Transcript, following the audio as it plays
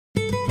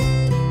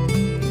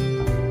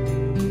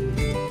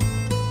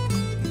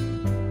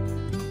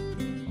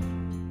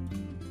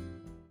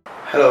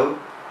Hello,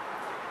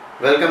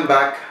 welcome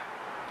back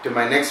to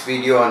my next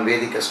video on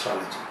Vedic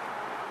astrology.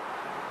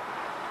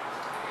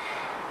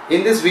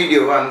 In this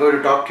video I am going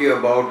to talk to you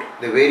about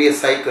the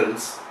various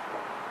cycles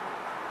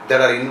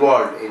that are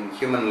involved in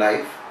human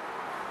life,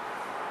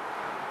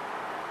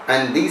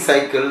 and these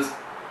cycles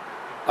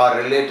are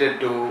related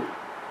to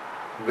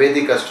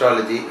Vedic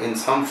astrology in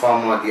some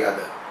form or the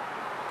other.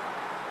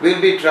 We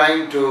will be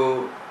trying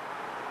to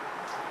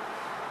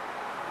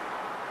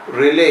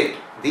relate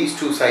these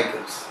two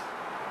cycles.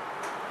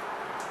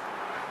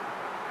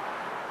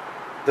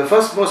 The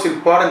first most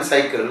important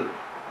cycle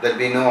that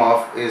we know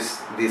of is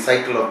the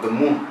cycle of the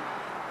moon.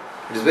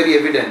 It is very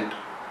evident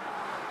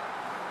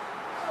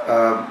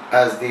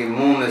as the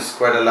moon is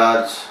quite a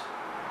large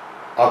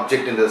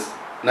object in the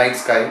night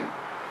sky,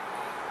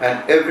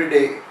 and every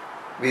day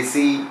we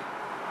see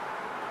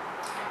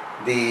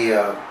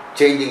the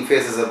changing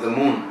phases of the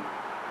moon,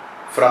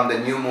 from the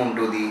new moon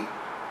to the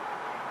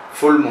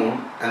full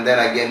moon, and then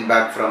again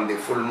back from the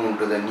full moon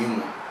to the new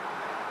moon.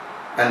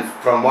 And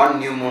from one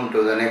new moon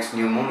to the next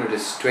new moon, it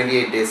is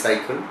 28-day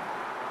cycle.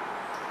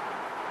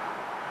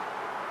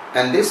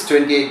 And this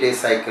 28-day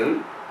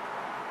cycle,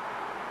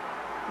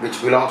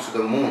 which belongs to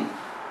the moon,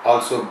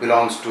 also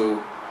belongs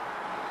to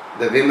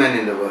the women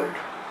in the world.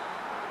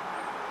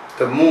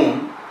 The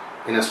moon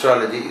in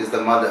astrology is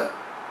the mother,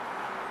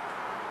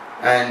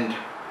 and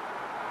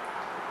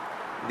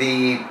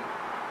the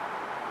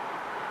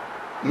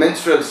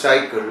menstrual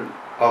cycle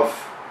of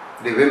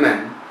the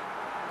women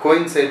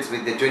coincides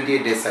with the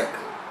 28-day cycle.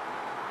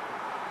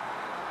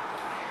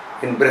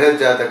 In Brihad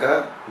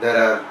Jataka, there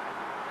are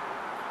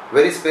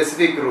very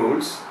specific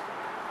rules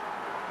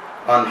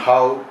on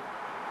how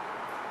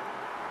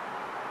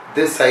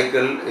this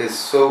cycle is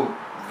so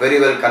very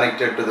well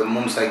connected to the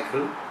moon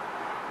cycle.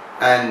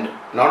 And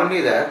not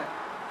only that,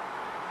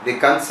 the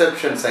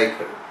conception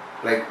cycle,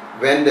 like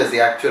when does the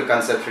actual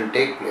conception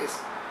take place,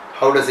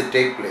 how does it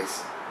take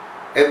place,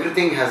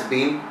 everything has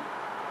been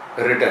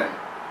written.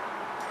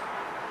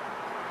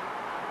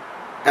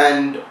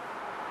 And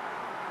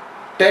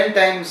 10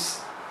 times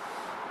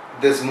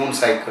this moon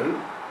cycle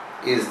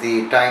is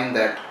the time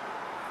that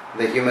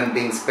the human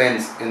being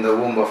spends in the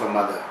womb of a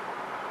mother.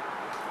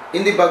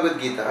 In the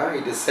Bhagavad Gita,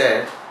 it is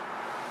said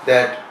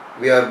that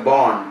we are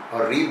born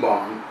or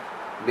reborn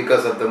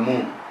because of the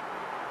moon,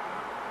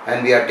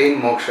 and we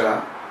attain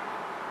moksha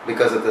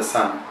because of the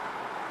sun.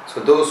 So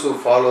those who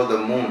follow the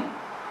moon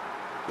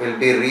will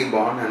be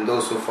reborn, and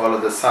those who follow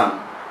the sun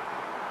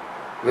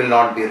will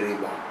not be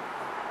reborn.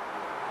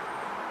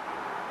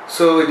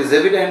 So it is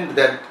evident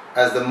that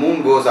as the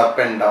moon goes up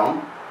and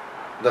down,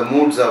 the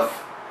moods of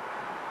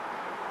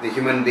the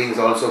human beings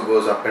also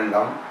goes up and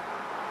down.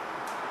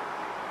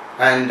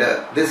 And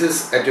this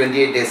is a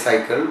 28-day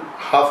cycle.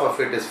 Half of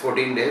it is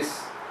 14 days,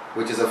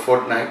 which is a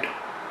fortnight,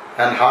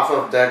 and half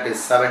of that is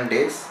 7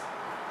 days,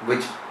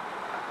 which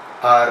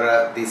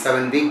are the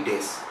 7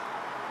 weekdays.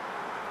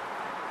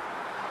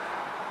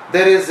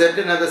 There is yet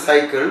another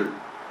cycle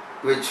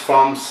which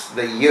forms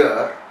the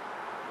year.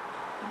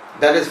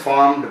 That is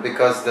formed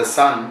because the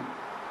sun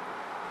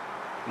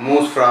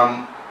moves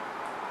from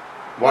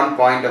one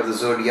point of the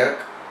zodiac,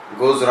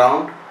 goes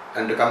round,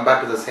 and to come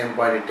back to the same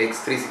point it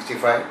takes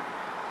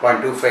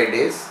 365.25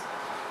 days,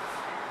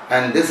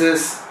 and this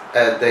is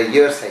the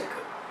year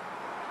cycle.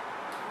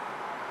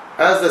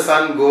 As the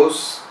sun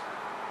goes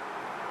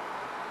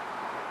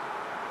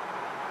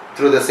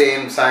through the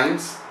same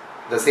signs,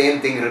 the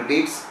same thing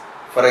repeats.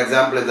 For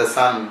example, if the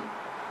sun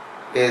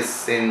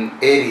is in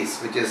Aries,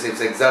 which is its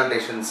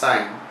exaltation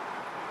sign,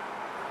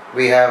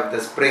 we have the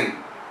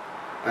spring,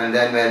 and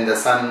then when the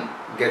sun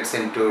gets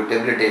into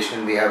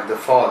debilitation, we have the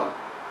fall,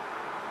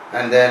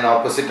 and then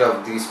opposite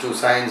of these two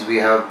signs we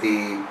have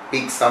the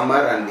peak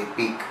summer and the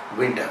peak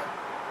winter.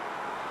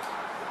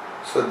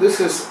 So this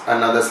is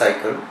another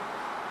cycle.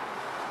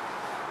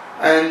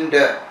 And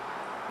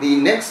the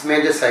next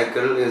major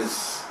cycle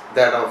is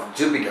that of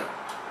Jupiter,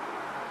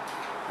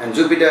 and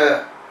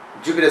Jupiter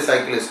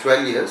cycle is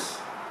 12 years.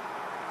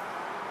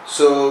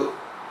 So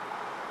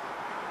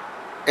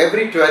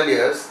every 12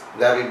 years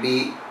there will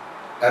be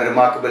a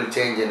remarkable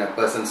change in a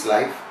person's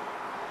life.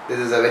 This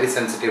is a very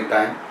sensitive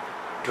time.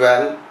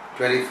 12,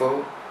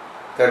 24,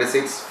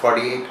 36,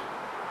 48,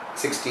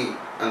 60,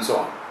 and so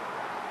on.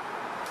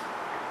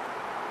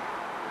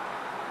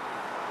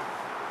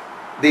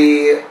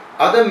 The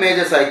other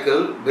major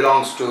cycle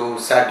belongs to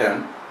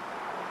Saturn,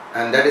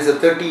 and that is a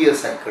 30-year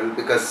cycle,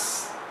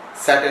 because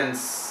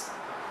Saturn's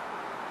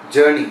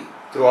journey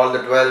through all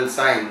the 12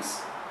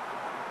 signs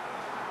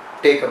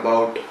take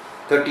about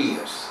 30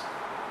 years.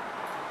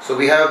 So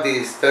we have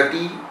these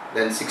 30,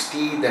 then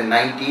 60, then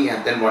 90,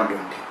 and then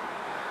 120.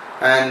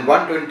 And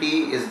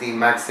 120 is the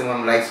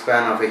maximum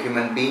lifespan of a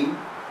human being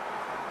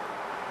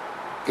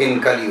in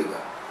Kali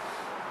Yuga.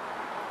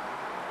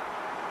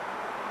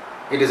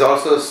 It is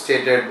also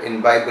stated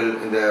in Bible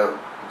in the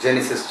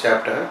Genesis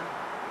chapter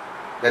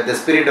that the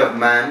spirit of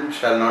man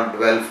shall not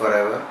dwell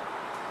forever,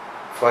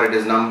 for it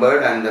is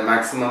numbered, and the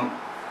maximum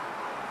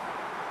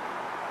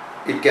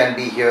it can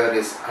be here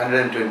is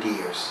 120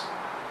 years.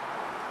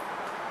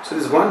 So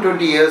this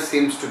 120 years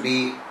seems to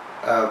be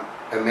a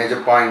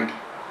major point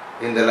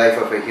in the life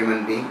of a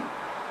human being.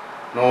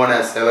 No one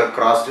has ever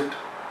crossed it.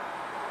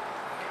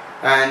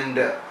 And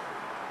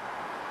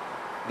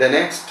the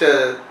next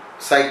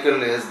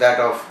cycle is that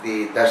of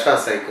the Dasha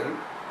cycle.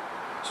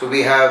 So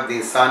we have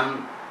the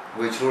sun,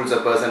 which rules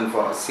a person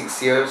for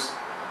 6 years,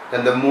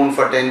 then the moon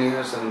for 10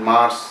 years, and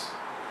Mars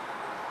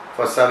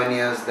for 7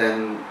 years,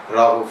 then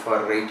Rahu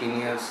for 18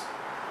 years,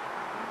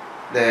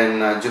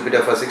 then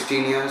Jupiter for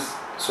 16 years,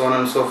 so on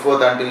and so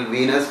forth until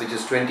Venus, which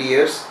is 20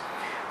 years.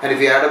 And if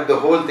you add up the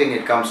whole thing,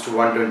 it comes to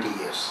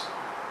 120 years.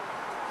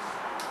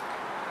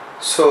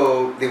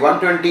 So the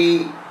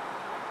 120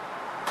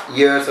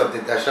 years of the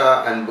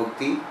Dasha and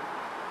Bhukti,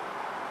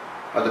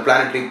 or the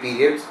planetary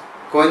periods,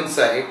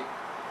 coincide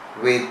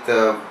with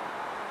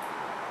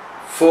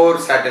 4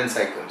 Saturn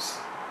cycles.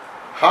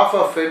 Half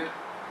of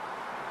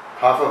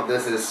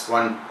this is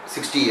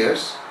 160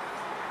 years,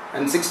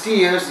 and 60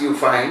 years you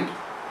find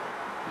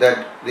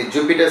that the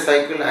Jupiter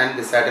cycle and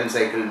the Saturn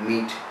cycle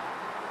meet,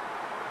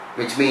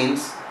 which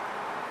means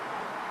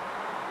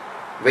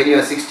when you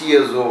are 60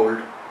 years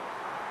old,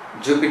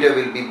 Jupiter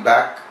will be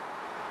back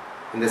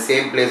in the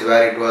same place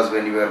where it was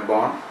when you were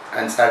born,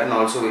 and Saturn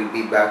also will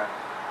be back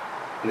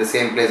in the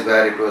same place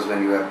where it was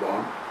when you were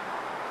born.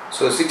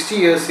 So 60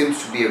 years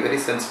seems to be a very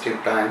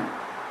sensitive time,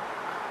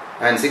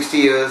 and 60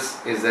 years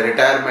is the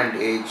retirement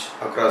age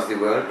across the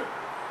world,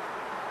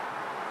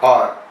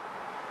 or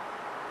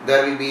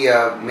there will be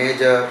a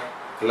major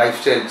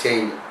lifestyle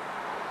change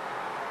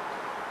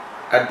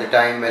at the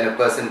time when a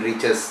person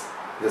reaches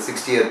the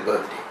 60th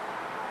birthday.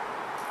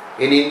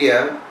 In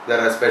India, there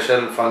are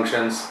special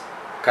functions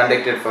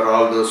conducted for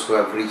all those who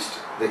have reached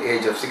the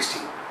age of 60.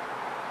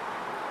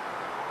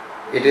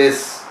 It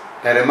is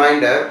a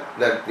reminder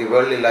that the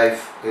worldly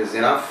life is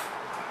enough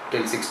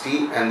till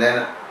 60, and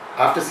then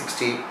after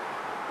 60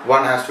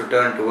 one has to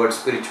turn towards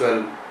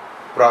spiritual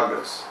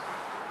progress.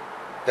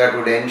 That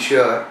would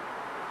ensure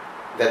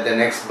that the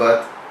next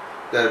birth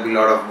there will be a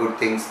lot of good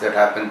things that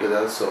happen to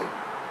the soul.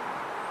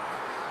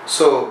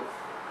 So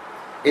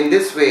in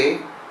this way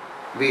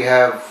we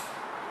have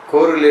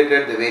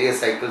correlated the various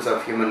cycles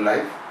of human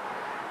life,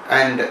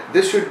 and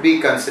this should be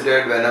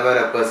considered whenever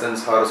a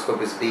person's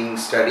horoscope is being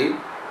studied.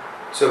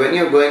 So when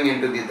you are going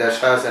into the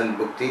Dashas and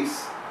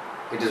Bhuktis,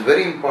 it is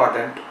very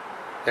important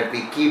that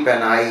we keep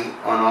an eye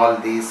on all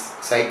these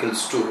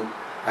cycles too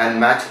and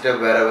match it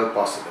up wherever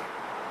possible.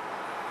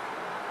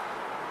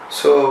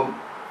 So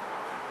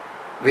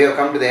we have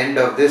come to the end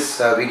of this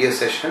video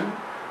session.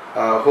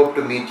 Hope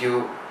to meet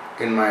you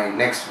in my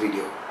next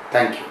video.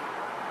 Thank you.